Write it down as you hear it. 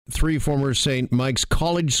three former St. Mike's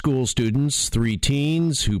College School students, three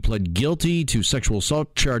teens who pled guilty to sexual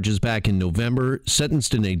assault charges back in November,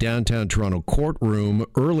 sentenced in a downtown Toronto courtroom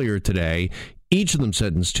earlier today. Each of them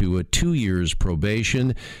sentenced to 2 years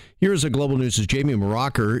probation. Here's a Global News' Jamie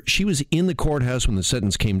Maracher. She was in the courthouse when the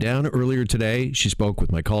sentence came down earlier today. She spoke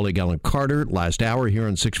with my colleague Alan Carter last hour here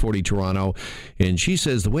on 640 Toronto, and she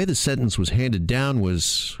says the way the sentence was handed down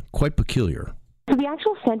was quite peculiar. The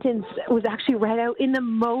actual sentence was actually read out in the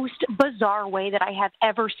most bizarre way that I have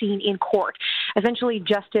ever seen in court. Essentially,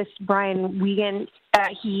 Justice Brian Wiegand,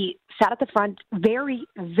 he sat at the front, very,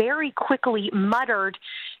 very quickly muttered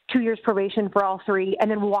 2 years probation for all three,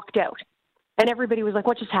 and then walked out. And everybody was like,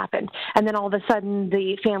 what just happened? And then all of a sudden,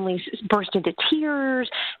 the families burst into tears.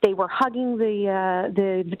 They were hugging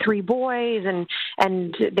the three boys,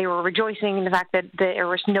 and they were rejoicing in the fact that there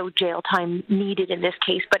was no jail time needed in this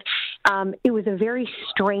case. But it was a very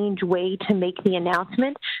strange way to make the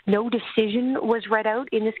announcement. No decision was read out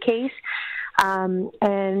in this case.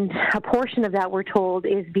 And a portion of that, we're told,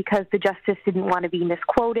 is because the justice didn't want to be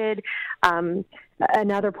misquoted.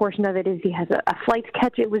 Another portion of it is he has a flight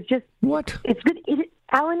catch. It was just... What? It's been...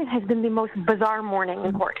 Alan, it has been the most bizarre morning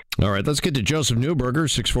in court. All right, let's get to Joseph Newberger,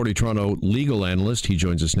 640 Toronto legal analyst. He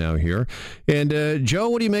joins us now here. And Joe,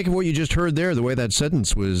 what do you make of what you just heard there, the way that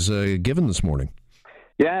sentence was given this morning?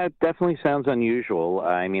 Yeah, it definitely sounds unusual.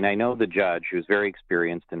 I mean, I know the judge, who's very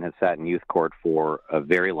experienced and has sat in youth court for a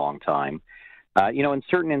very long time. In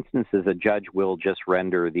certain instances, a judge will just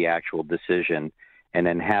render the actual decision and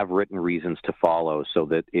then have written reasons to follow so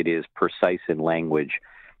that it is precise in language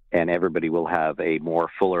and everybody will have a more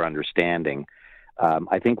fuller understanding.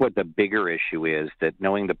 I think what the bigger issue is that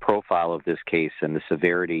knowing the profile of this case and the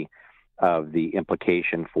severity of the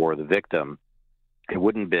implication for the victim, it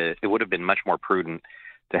would have been much more prudent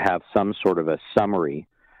to have some sort of a summary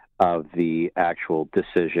of the actual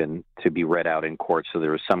decision to be read out in court so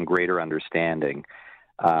there was some greater understanding.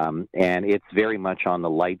 And it's very much on the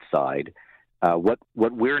light side. What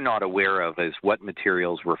we're not aware of is what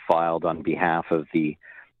materials were filed on behalf of the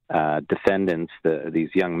defendants, these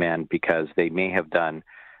young men, because they may have done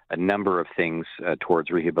a number of things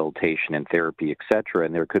towards rehabilitation and therapy, et cetera,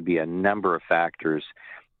 and there could be a number of factors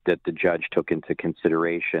that the judge took into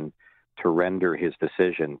consideration to render his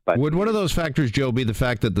decision. But would one of those factors, Joe, be the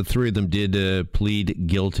fact that the three of them did plead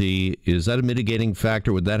guilty? Is that a mitigating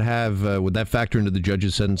factor? Would that factor into the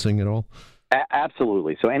judge's sentencing at all?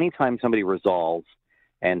 Absolutely. So anytime somebody resolves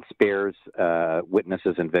and spares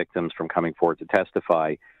witnesses and victims from coming forward to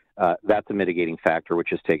testify, that's a mitigating factor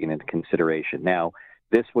which is taken into consideration. Now,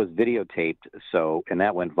 this was videotaped, and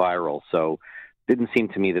that went viral, so it didn't seem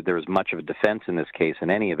to me that there was much of a defense in this case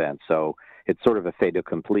in any event, so it's sort of a fait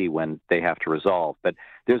accompli when they have to resolve. But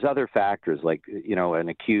there's other factors, like, an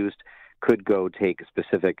accused could go take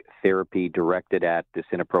specific therapy directed at this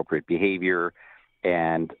inappropriate behavior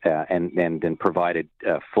and then provided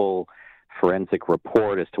a full forensic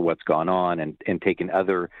report as to what's gone on and taken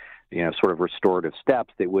other, sort of restorative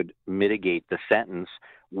steps that would mitigate the sentence.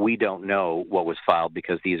 We don't know what was filed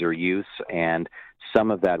because these are youths, and some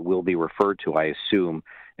of that will be referred to, I assume,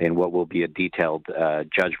 in what will be a detailed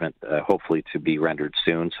judgment, hopefully to be rendered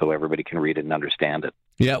soon so everybody can read it and understand it.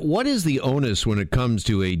 Yeah, what is the onus when it comes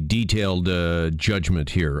to a detailed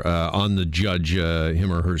judgment here on the judge,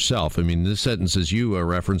 him or herself? I mean, this sentence, as you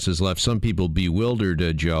referenced, has left some people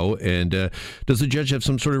bewildered, Joe, and does the judge have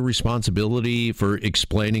some sort of responsibility for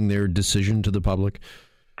explaining their decision to the public?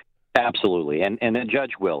 Absolutely, and the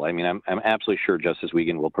judge will. I mean, I'm absolutely sure Justice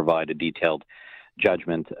Wiegand will provide a detailed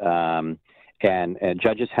judgment, and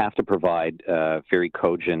judges have to provide very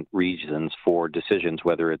cogent reasons for decisions,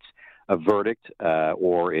 whether it's a verdict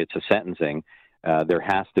or it's a sentencing. There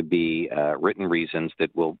has to be written reasons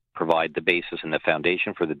that will provide the basis and the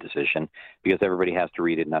foundation for the decision, because everybody has to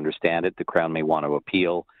read it and understand it. The Crown may want to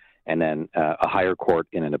appeal, and then a higher court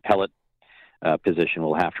in an appellate position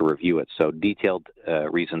will have to review it. So detailed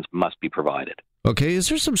reasons must be provided. Okay, is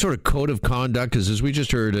there some sort of code of conduct? Because as we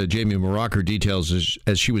just heard Jamie Maracher details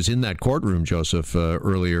as she was in that courtroom, Joseph,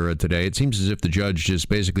 earlier today, it seems as if the judge just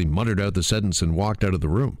basically muttered out the sentence and walked out of the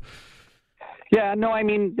room. Yeah, no, I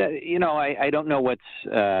mean, I don't know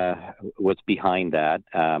what's behind that.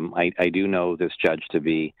 I do know this judge to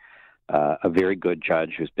be a very good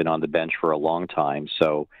judge who's been on the bench for a long time.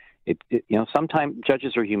 So, sometimes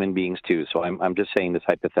judges are human beings too. So I'm just saying this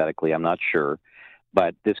hypothetically. I'm not sure.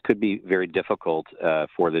 But this could be very difficult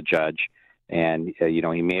for the judge, and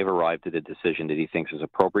he may have arrived at a decision that he thinks is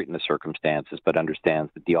appropriate in the circumstances, but understands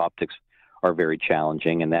that the optics are very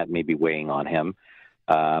challenging, and that may be weighing on him.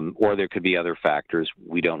 Or there could be other factors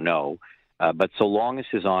we don't know. But so long as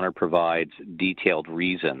His Honor provides detailed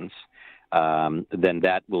reasons, then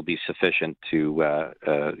that will be sufficient to,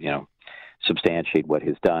 substantiate what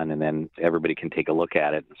he's done, and then everybody can take a look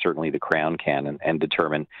at it. Certainly the Crown can, and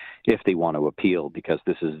determine if they want to appeal, because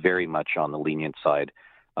this is very much on the lenient side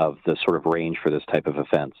of the sort of range for this type of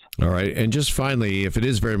offense. All right. And just finally, if it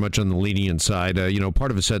is very much on the lenient side, part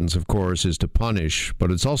of a sentence, of course, is to punish, but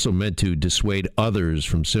it's also meant to dissuade others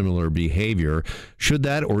from similar behavior. Should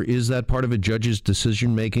that, or is that part of a judge's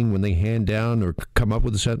decision-making when they hand down or come up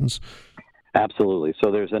with a sentence? Absolutely.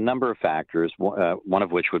 So there's a number of factors, one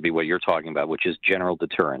of which would be what you're talking about, which is general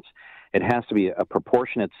deterrence. It has to be a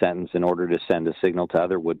proportionate sentence in order to send a signal to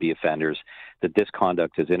other would-be offenders that this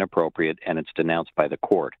conduct is inappropriate and it's denounced by the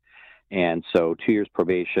court. And so 2 years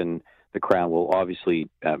probation, the Crown will obviously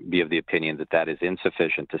be of the opinion that that is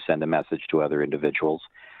insufficient to send a message to other individuals.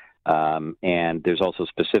 And there's also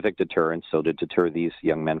specific deterrence, so to deter these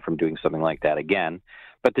young men from doing something like that again.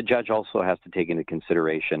 But the judge also has to take into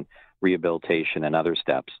consideration rehabilitation and other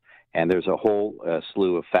steps. And there's a whole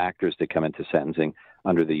slew of factors that come into sentencing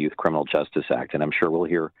under the Youth Criminal Justice Act. And I'm sure we'll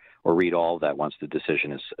hear or read all of that once the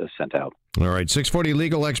decision is sent out. All right. 640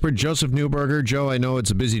 legal expert Joseph Neuberger. Joe, I know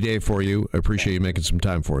it's a busy day for you. I appreciate you making some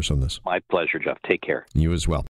time for us on this. My pleasure, Jeff. Take care. You as well.